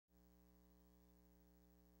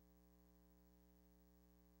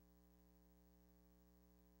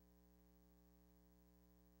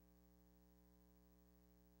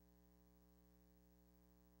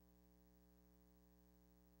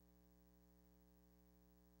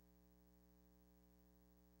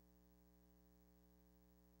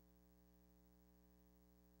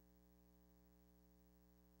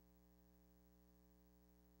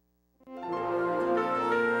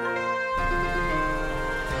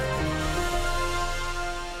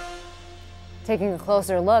taking a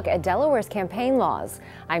closer look at Delaware's campaign laws.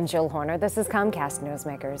 I'm Jill Horner. This is Comcast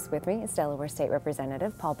Newsmakers. With me is Delaware State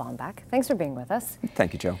Representative Paul Baumbach. Thanks for being with us.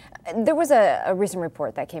 Thank you, Jill. There was a recent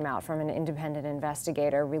report that came out from an independent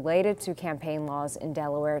investigator related to campaign laws in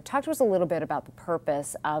Delaware. Talk to us a little bit about the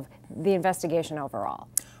purpose of the investigation overall.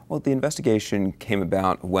 Well, the investigation came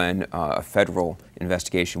about when a federal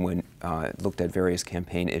investigation looked at various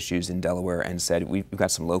campaign issues in Delaware and said we've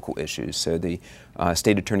got some local issues. So the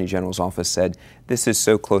State Attorney General's office said this is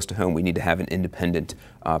so close to home we need to have an independent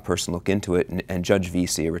person look into it. And Judge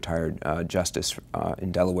Veasey, a retired justice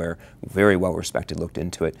in Delaware, very well respected, looked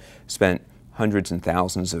into it, spent hundreds and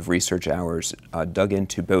thousands of research hours, dug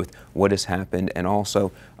into both what has happened and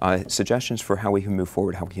also suggestions for how we can move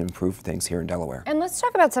forward, how we can improve things here in Delaware. And let's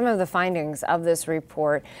talk about some of the findings of this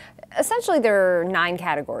report. Essentially, there are 9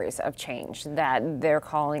 categories of change that they're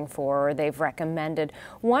calling for, they've recommended.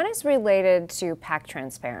 One is related to PAC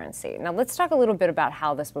transparency. Now, let's talk a little bit about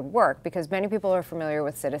how this would work, because many people are familiar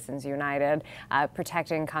with Citizens United,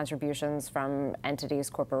 protecting contributions from entities,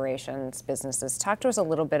 corporations, businesses. Talk to us a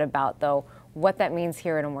little bit about, though, what that means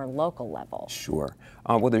here at a more local level. Sure.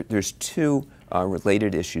 Well, there's 2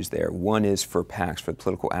 related issues there. One is for PACs, for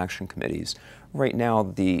political action committees. Right now,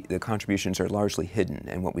 the contributions are largely hidden,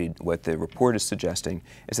 and what the report is suggesting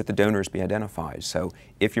is that the donors be identified. So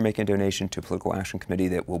if you're making a donation to a political action committee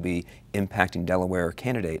that will be impacting Delaware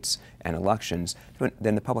candidates and elections,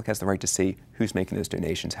 then the public has the right to see who's making those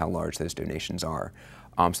donations, how large those donations are.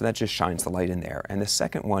 So that just shines the light in there. And the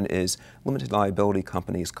second one is limited liability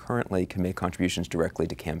companies currently can make contributions directly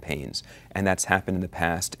to campaigns. And that's happened in the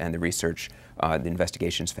past, and the research, the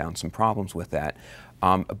investigations found some problems with that.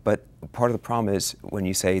 But part of the problem is when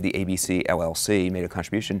you say the ABC LLC made a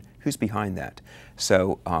contribution, who's behind that?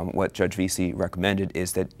 So what Judge Veasey recommended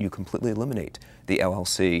is that you completely eliminate the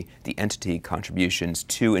LLC, the entity contributions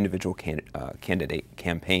to individual candidate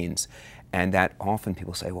campaigns. And that often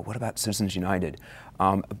people say, well, what about Citizens United?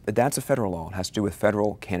 But that's a federal law. It has to do with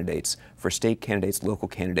federal candidates. For state candidates, local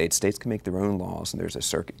candidates, states can make their own laws, and there's a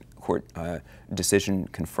circuit court decision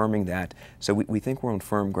confirming that. So we think we're on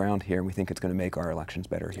firm ground here, and we think it's going to make our elections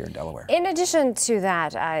better here in Delaware. In addition to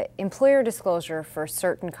that, employer disclosure for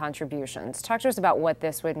certain contributions. Talk to us about what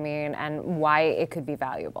this would mean and why it could be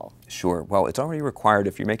valuable. Sure. Well, it's already required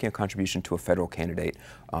if you're making a contribution to a federal candidate,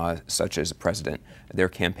 such as a president, their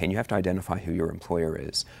campaign, you have to identify who your employer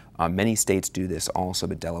is. Many states do this also,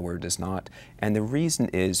 but Delaware does not. And the reason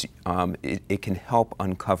is it can help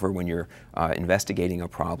uncover, when you're investigating a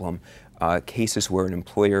problem, cases where an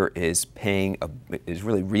employer is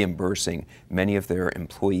really reimbursing many of their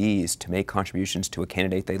employees to make contributions to a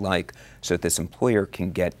candidate they like, so that this employer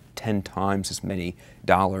can get 10 times as many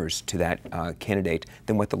dollars to that candidate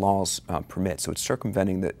than what the laws permit. So it's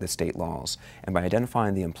circumventing the state laws. And by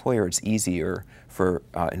identifying the employer, it's easier for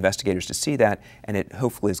investigators to see that, and it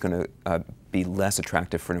hopefully is going to be less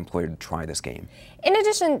attractive for an employer to try this game. In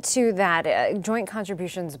addition to that, joint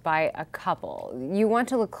contributions by a couple, you want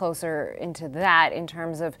to look closer into that in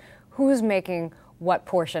terms of who's making what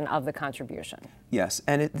portion of the contribution. Yes,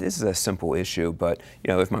 and this is a simple issue, but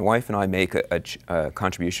if my wife and I make a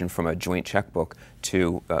contribution from a joint checkbook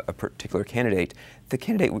to a particular candidate, the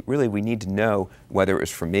candidate, really, we need to know whether it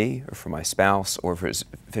was for me or for my spouse or if it was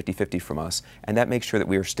 50-50 from us, and that makes sure that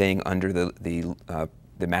we are staying under the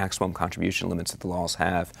maximum contribution limits that the laws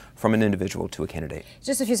have from an individual to a candidate.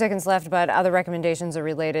 Just a few seconds left, but other recommendations are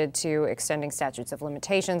related to extending statutes of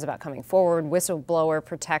limitations, about coming forward, whistleblower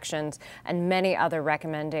protections, and many other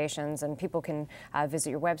recommendations. And people can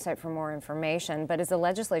visit your website for more information. But is the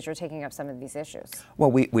legislature taking up some of these issues?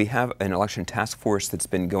 Well, we have an election task force that's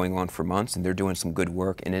been going on for months, and they're doing some good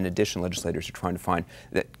work. And in addition, legislators are trying to find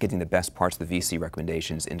getting the best parts of the VC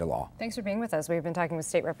recommendations into law. Thanks for being with us. We've been talking with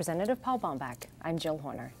State Representative Paul Baumbach. I'm Jill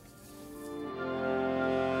Horner.